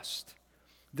trust.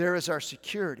 There is our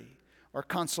security, our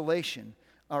consolation,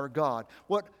 our God.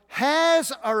 What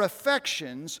has our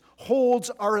affections holds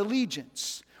our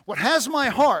allegiance. What has my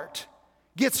heart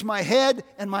gets my head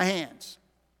and my hands.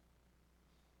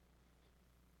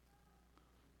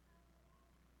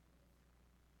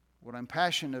 What I'm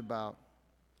passionate about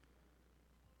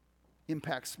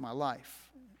impacts my life.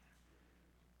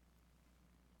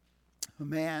 A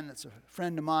man that's a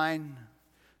friend of mine,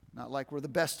 not like we're the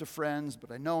best of friends,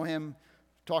 but I know him,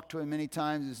 talked to him many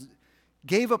times,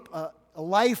 gave up a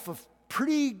life of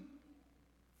pretty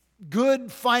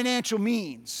good financial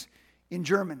means in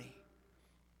Germany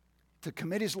to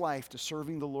commit his life to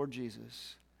serving the Lord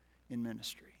Jesus in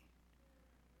ministry.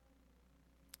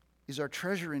 Is our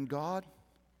treasure in God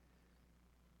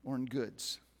or in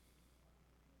goods?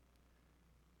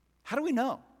 How do we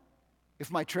know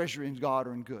if my treasure is in God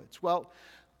or in goods? Well,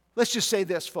 let's just say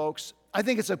this, folks. I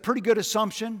think it's a pretty good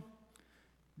assumption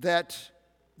that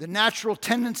the natural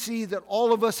tendency that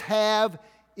all of us have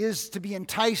is to be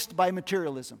enticed by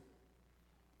materialism.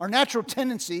 Our natural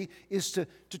tendency is to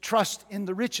trust in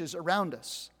the riches around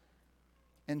us.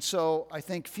 And so I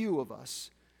think few of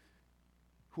us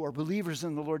who are believers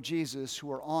in the Lord Jesus,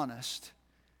 who are honest,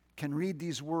 can read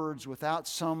these words without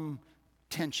some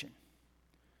tension.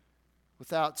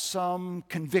 without some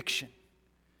conviction,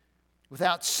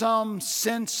 without some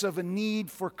sense of a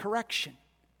need for correction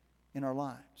in our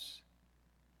lives.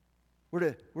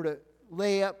 We're to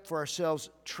lay up for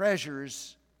ourselves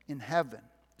treasures in heaven,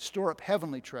 store up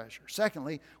heavenly treasure.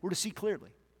 Secondly, we're to see clearly.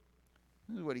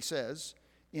 This is what he says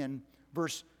in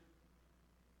verse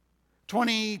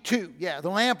 22. Yeah, the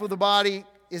lamp of the body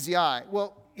is the eye.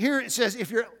 Well, here it says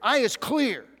if your eye is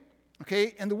clear,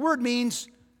 okay, and the word means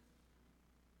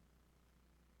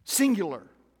singular.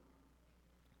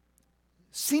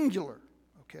 Singular,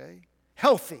 okay?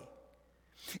 Healthy.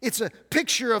 It's a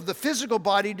picture of the physical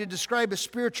body to describe a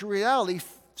spiritual reality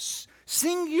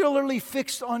singularly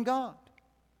fixed on God.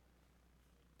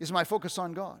 Is my focus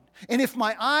on God. And if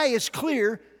my eye is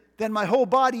clear, then my whole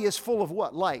body is full of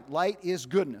what? Light. Light is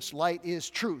goodness. Light is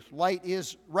truth. Light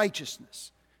is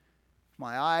righteousness. If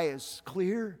my eye is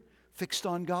clear, fixed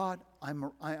on God,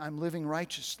 I'm living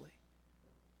righteously.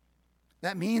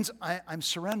 That means I'm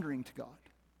surrendering to God.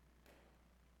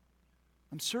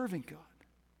 I'm serving God.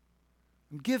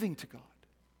 I'm giving to God.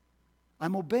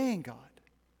 I'm obeying God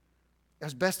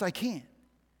as best I can.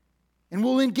 And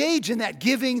we'll engage in that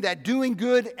giving, that doing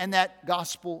good, and that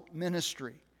gospel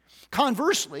ministry.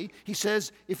 Conversely, he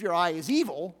says, if your eye is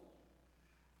evil,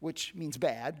 which means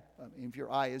bad, if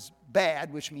your eye is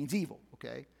bad, which means evil,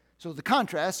 okay? So the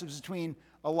contrast is between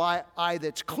an eye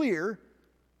that's clear,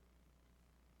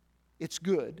 it's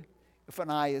good. If an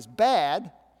eye is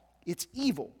bad, it's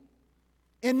evil.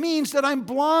 It means that I'm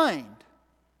blind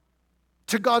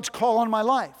to God's call on my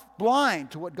life,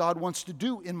 blind to what God wants to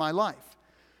do in my life.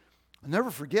 I'll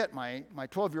never forget my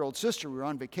 12-year-old sister. We were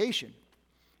on vacation,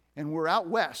 and we're out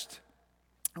west.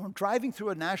 And we're driving through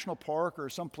a national park or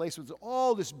some place with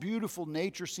all this beautiful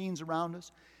nature scenes around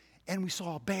us, and we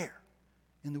saw a bear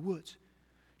in the woods.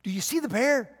 Do you see the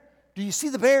bear? Do you see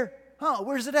the bear? Oh,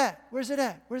 where's it at? Where's it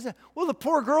at? Where's it at? Well, the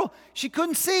poor girl, she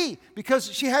couldn't see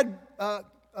because she had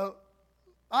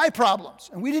eye problems,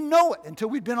 and we didn't know it until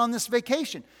we'd been on this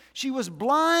vacation. She was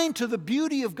blind to the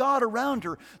beauty of God around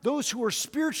her. Those who are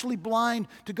spiritually blind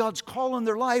to God's call in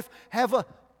their life have a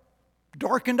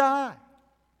darkened eye.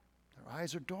 Their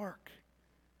eyes are dark.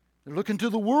 They're looking to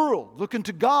the world, looking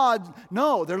to God.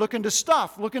 No, they're looking to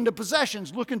stuff, looking to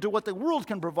possessions, looking to what the world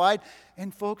can provide.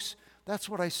 And folks, that's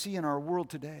what I see in our world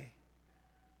today.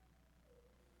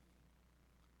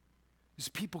 There's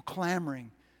people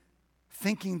clamoring,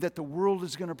 thinking that the world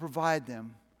is going to provide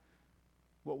them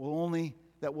what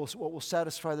will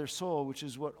satisfy their soul, which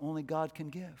is what only God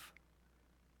can give.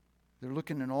 They're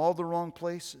looking in all the wrong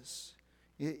places.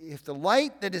 If the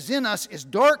light that is in us is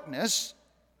darkness,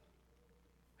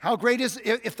 how great is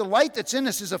it? If the light that's in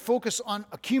us is a focus on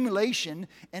accumulation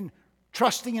and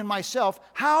trusting in myself,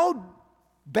 how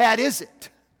bad is it?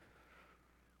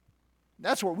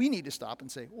 That's where we need to stop and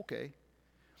say, okay,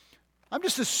 I'm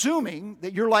just assuming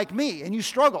that you're like me and you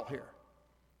struggle here.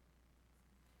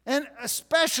 And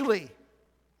especially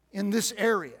in this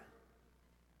area.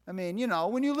 I mean,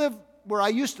 when you live where I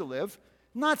used to live,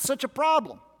 not such a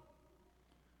problem.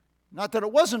 Not that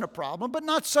it wasn't a problem, but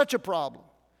not such a problem.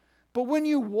 But when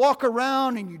you walk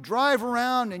around and you drive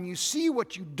around and you see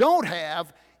what you don't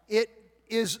have, it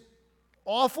is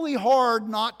awfully hard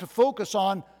not to focus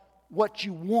on what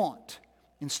you want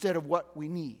instead of what we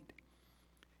need.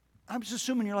 I'm just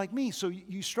assuming you're like me, so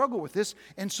you struggle with this.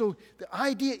 And so the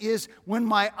idea is, when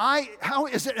my eye, how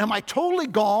is it? Am I totally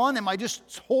gone? Am I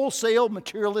just wholesale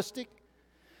materialistic?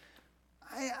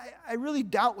 I really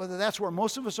doubt whether that's where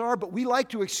most of us are, but we like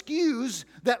to excuse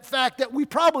that fact that we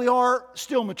probably are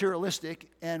still materialistic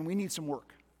and we need some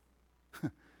work.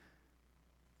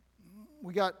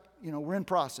 We're in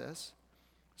process,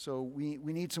 so we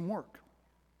need some work.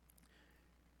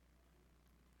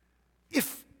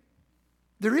 If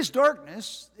there is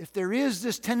darkness, if there is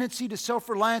this tendency to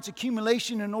self-reliance,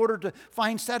 accumulation in order to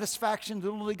find satisfaction that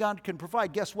only God can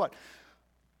provide, guess what?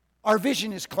 Our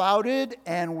vision is clouded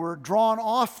and we're drawn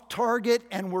off target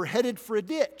and we're headed for a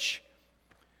ditch.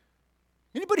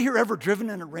 Anybody here ever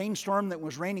driven in a rainstorm that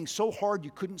was raining so hard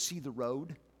you couldn't see the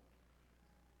road?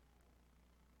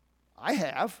 I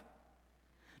have.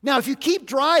 Now, if you keep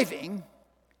driving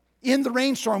in the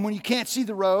rainstorm when you can't see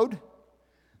the road,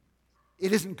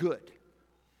 it isn't good.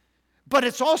 But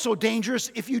it's also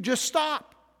dangerous if you just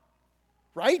stop,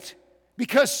 right?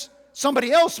 Because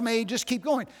somebody else may just keep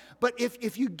going. But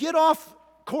if you get off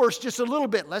course just a little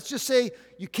bit, let's just say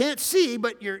you can't see,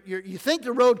 but you think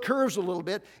the road curves a little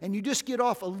bit, and you just get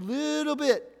off a little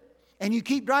bit, and you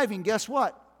keep driving, guess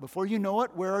what? Before you know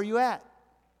it, where are you at?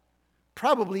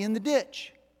 Probably in the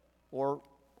ditch or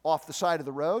off the side of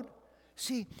the road.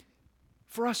 See,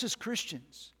 for us as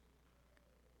Christians,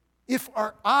 if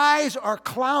our eyes are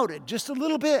clouded just a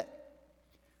little bit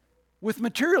with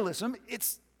materialism,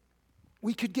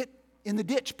 we could get in the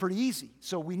ditch pretty easy.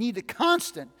 So we need a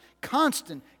constant,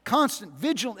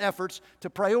 vigilant efforts to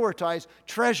prioritize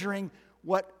treasuring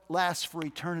what lasts for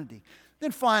eternity.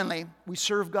 Then finally, we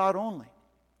serve God only.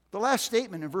 The last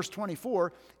statement in verse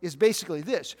 24 is basically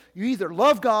this. You either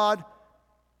love God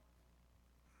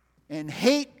and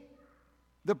hate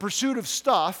the pursuit of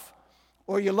stuff,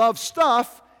 or you love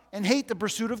stuff and hate the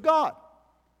pursuit of God.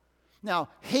 Now,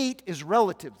 hate is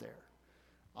relative there.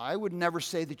 I would never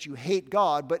say that you hate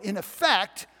God, but in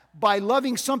effect, by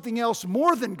loving something else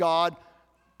more than God,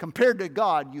 compared to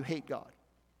God, you hate God.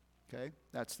 Okay?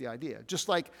 That's the idea. Just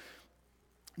like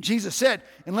Jesus said,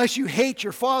 unless you hate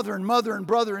your father and mother and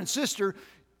brother and sister,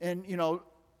 and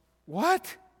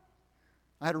what?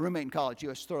 I had a roommate in college. He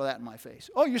used to throw that in my face.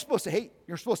 Oh, you're supposed to hate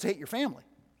your family.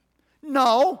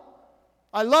 No,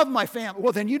 I love my family.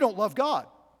 Well, then you don't love God.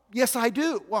 Yes, I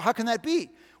do. Well, how can that be?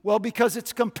 Well, because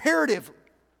it's comparative.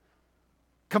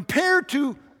 Compared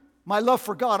to my love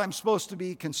for God, I'm supposed to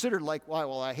be considered like,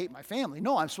 well, I hate my family.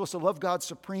 No, I'm supposed to love God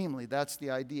supremely. That's the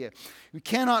idea. We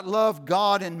cannot love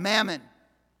God and mammon.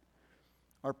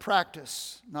 Our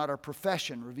practice, not our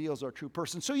profession, reveals our true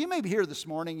person. So you may be here this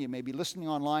morning, you may be listening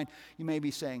online, you may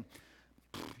be saying,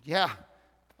 yeah,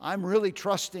 I'm really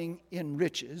trusting in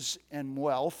riches and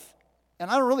wealth,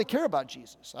 and I don't really care about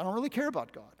Jesus. I don't really care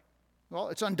about God. Well,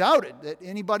 it's undoubted that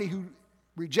anybody who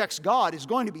rejects God is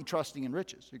going to be trusting in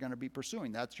riches. You're going to be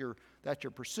pursuing. That's your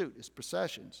pursuit, is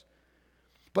possessions.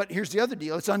 But here's the other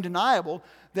deal. It's undeniable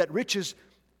that riches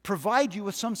provide you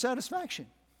with some satisfaction.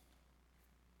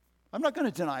 I'm not going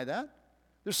to deny that.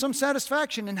 There's some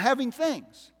satisfaction in having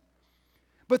things.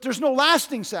 But there's no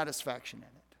lasting satisfaction in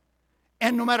it.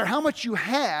 And no matter how much you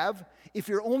have, if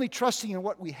you're only trusting in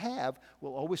what we have,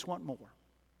 we'll always want more.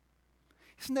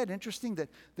 Isn't that interesting that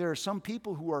there are some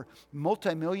people who are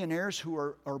multimillionaires who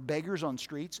are beggars on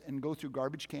streets and go through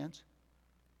garbage cans?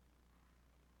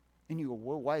 And you go,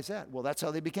 well, why is that? Well, that's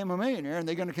how they became a millionaire, and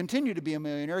they're going to continue to be a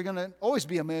millionaire. They're going to always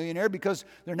be a millionaire because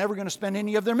they're never going to spend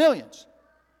any of their millions.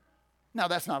 Now,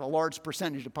 that's not a large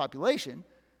percentage of the population,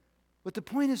 but the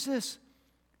point is this.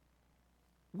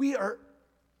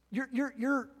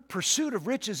 Your pursuit of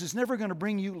riches is never going to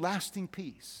bring you lasting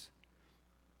peace.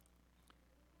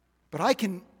 But I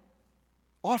can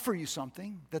offer you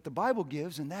something that the Bible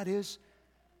gives, and that is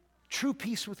true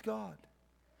peace with God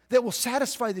that will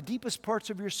satisfy the deepest parts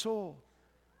of your soul.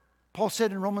 Paul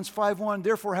said in Romans 5:1,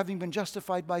 therefore, having been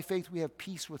justified by faith, we have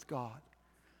peace with God.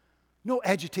 No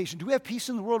agitation. Do we have peace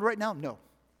in the world right now? No,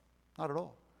 not at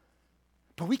all.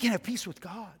 But we can have peace with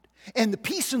God. And the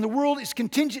peace in the world is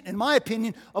contingent, in my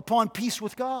opinion, upon peace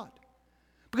with God.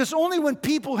 Because only when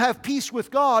people have peace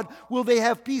with God will they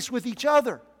have peace with each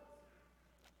other.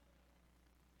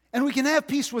 And we can have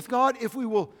peace with God if we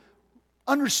will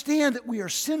understand that we are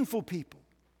sinful people.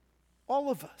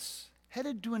 All of us,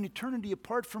 headed to an eternity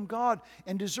apart from God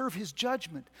and deserve His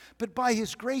judgment. But by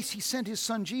His grace, He sent His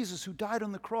Son Jesus, who died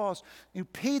on the cross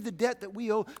and paid the debt that we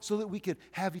owe so that we could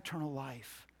have eternal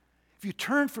life. If you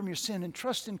turn from your sin and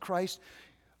trust in Christ,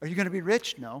 are you going to be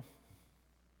rich? No.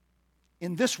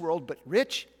 In this world, but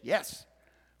rich? Yes.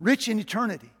 Rich in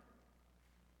eternity.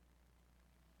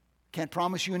 Can't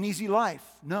promise you an easy life.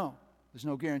 No, there's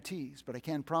no guarantees. But I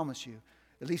can promise you,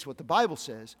 at least what the Bible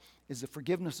says, is the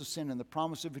forgiveness of sin and the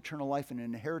promise of eternal life and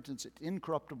an inheritance that's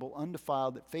incorruptible,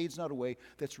 undefiled, that fades not away,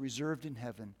 that's reserved in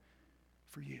heaven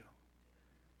for you.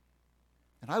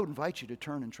 And I would invite you to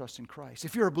turn and trust in Christ.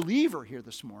 If you're a believer here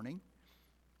this morning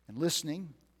and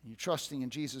listening, and you're trusting in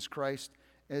Jesus Christ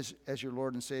as your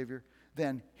Lord and Savior,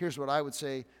 then here's what I would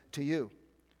say to you.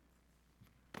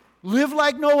 Live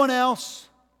like no one else,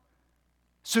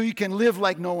 so you can live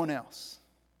like no one else.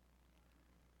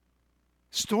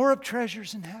 Store up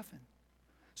treasures in heaven.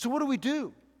 So what do we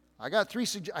do? I have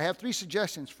three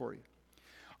suggestions for you.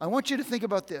 I want you to think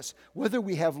about this. Whether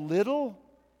we have little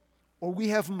or we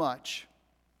have much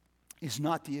is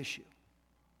not the issue.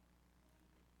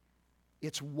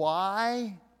 It's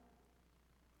why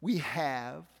we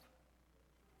have,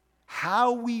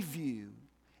 how we view,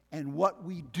 and what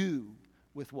we do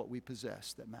with what we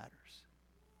possess that matters.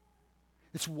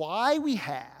 It's why we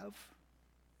have,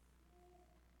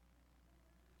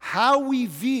 how we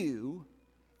view,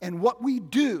 and what we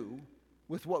do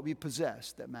with what we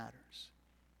possess that matters.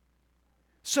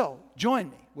 So, join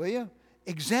me, will you?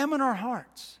 Examine our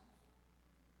hearts.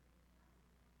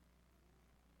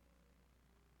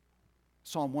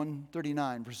 Psalm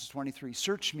 139, verses 23.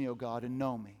 Search me, O God, and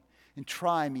know me, and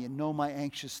try me and know my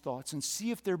anxious thoughts, and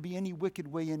see if there be any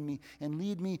wicked way in me, and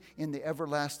lead me in the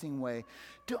everlasting way.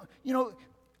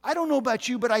 I don't know about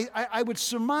you, but I would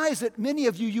surmise that many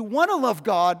of you, you want to love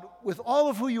God with all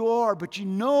of who you are, but you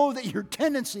know that your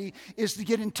tendency is to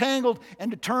get entangled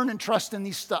and to turn and trust in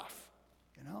these stuff,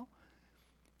 you know?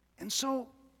 And so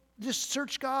just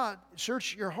search God,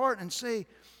 search your heart and say,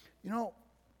 you know,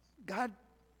 God,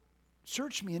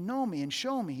 search me and know me and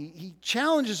show me. He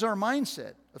challenges our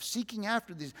mindset of seeking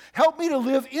after these. Help me to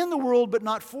live in the world, but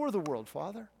not for the world,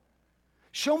 Father.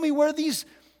 Show me where these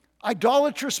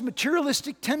idolatrous,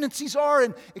 materialistic tendencies are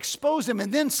and expose them.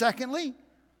 And then secondly,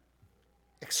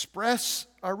 express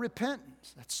our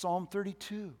repentance. That's Psalm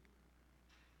 32.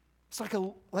 It's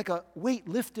like a weight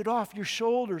lifted off your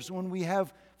shoulders when we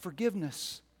have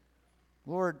forgiveness.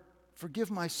 Lord, forgive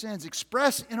my sins.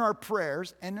 Express in our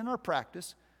prayers and in our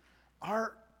practice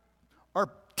our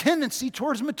tendency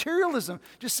towards materialism.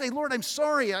 Just say, Lord, I'm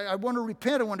sorry. I want to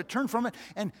repent. I want to turn from it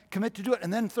and commit to do it.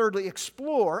 And then thirdly,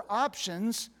 explore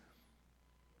options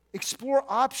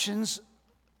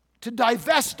to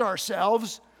divest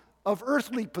ourselves of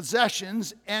earthly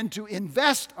possessions and to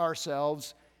invest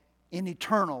ourselves in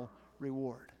eternal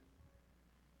reward.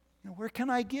 You know, where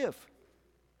can I give?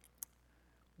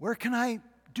 Where can I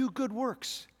do good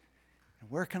works? And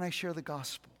where can I share the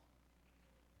gospel?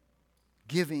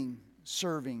 Giving,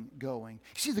 serving, going.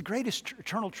 You see, the greatest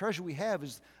eternal treasure we have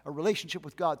is a relationship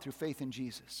with God through faith in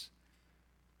Jesus.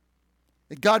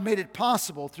 That God made it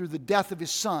possible through the death of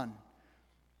His Son.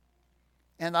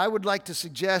 And I would like to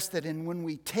suggest that when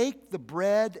we take the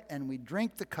bread and we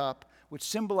drink the cup, which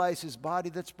symbolize His body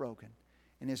that's broken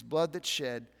and His blood that's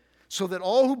shed, so that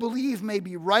all who believe may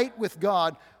be right with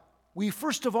God, we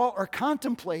first of all are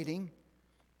contemplating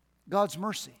God's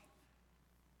mercy.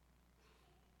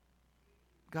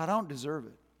 God, I don't deserve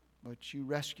it, but you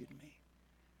rescued me.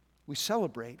 We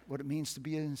celebrate what it means to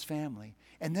be in His family.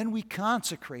 And then we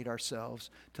consecrate ourselves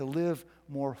to live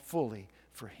more fully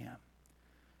for Him.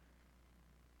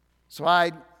 So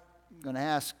I'm going to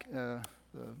ask the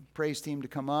praise team to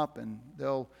come up, and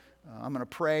I'm going to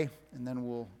pray, and then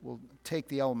we'll take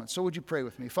the elements. So would you pray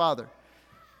with me? Father,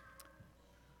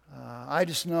 I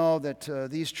just know that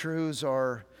these truths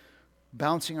are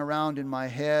bouncing around in my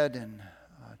head and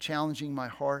challenging my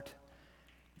heart.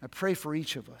 I pray for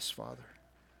each of us, Father,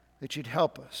 that you'd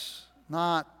help us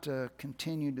not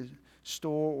continue to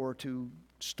store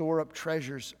up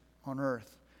treasures on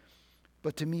earth,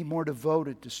 but to be more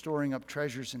devoted to storing up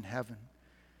treasures in heaven,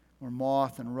 where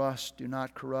moth and rust do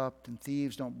not corrupt and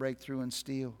thieves don't break through and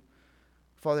steal.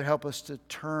 Father, help us to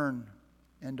turn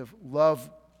and to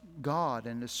love God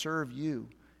and to serve you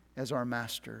as our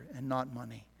master and not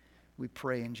money. We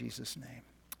pray in Jesus' name.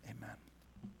 Amen.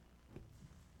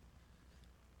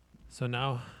 So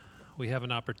now we have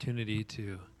an opportunity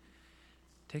to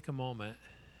take a moment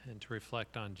and to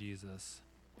reflect on Jesus.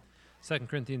 2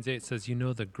 Corinthians 8 says, you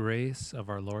know the grace of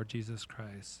our Lord Jesus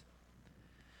Christ,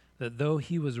 that though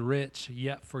He was rich,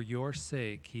 yet for your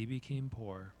sake He became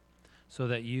poor, so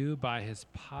that you by His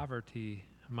poverty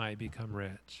might become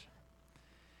rich.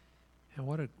 And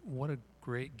what a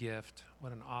great gift,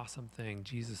 what an awesome thing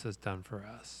Jesus has done for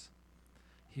us.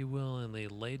 He willingly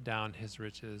laid down His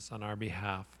riches on our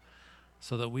behalf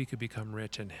so that we could become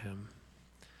rich in Him.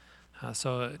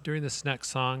 So during this next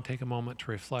song, take a moment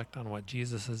to reflect on what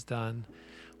Jesus has done.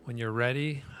 When you're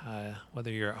ready,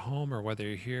 whether you're at home or whether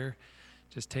you're here,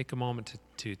 just take a moment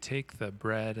to take the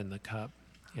bread and the cup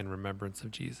in remembrance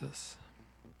of Jesus.